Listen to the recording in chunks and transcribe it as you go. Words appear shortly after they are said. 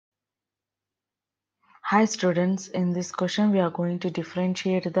Hi students, in this question we are going to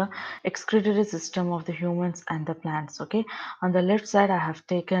differentiate the excretory system of the humans and the plants. Okay, on the left side I have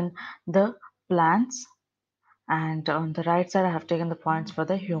taken the plants, and on the right side I have taken the points for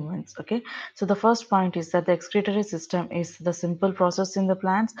the humans. Okay, so the first point is that the excretory system is the simple process in the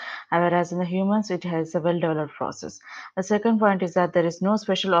plants, whereas in the humans it has a well developed process. The second point is that there is no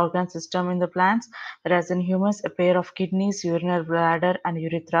special organ system in the plants, whereas in humans a pair of kidneys, urinary bladder and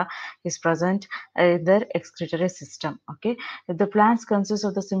urethra is present in their excretory system. Okay, the plants consist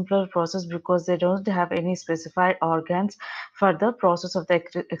of the simpler process because they don't have any specified organs for the process of the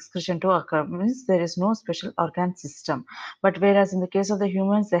excretion to occur, means there is no special organ system. But whereas in the case of the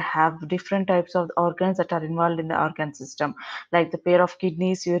humans, they have different types of organs that are involved in the organ system, like the pair of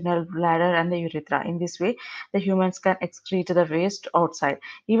kidneys, urinary bladder and the urethra. In this way the humans can excrete the waste outside.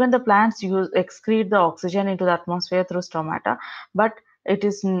 Even the plants use excrete the oxygen into the atmosphere through stomata, but there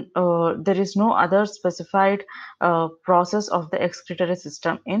is no other specified process of the excretory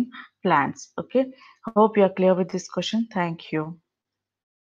system in plants. Okay, hope you are clear with this question. Thank you.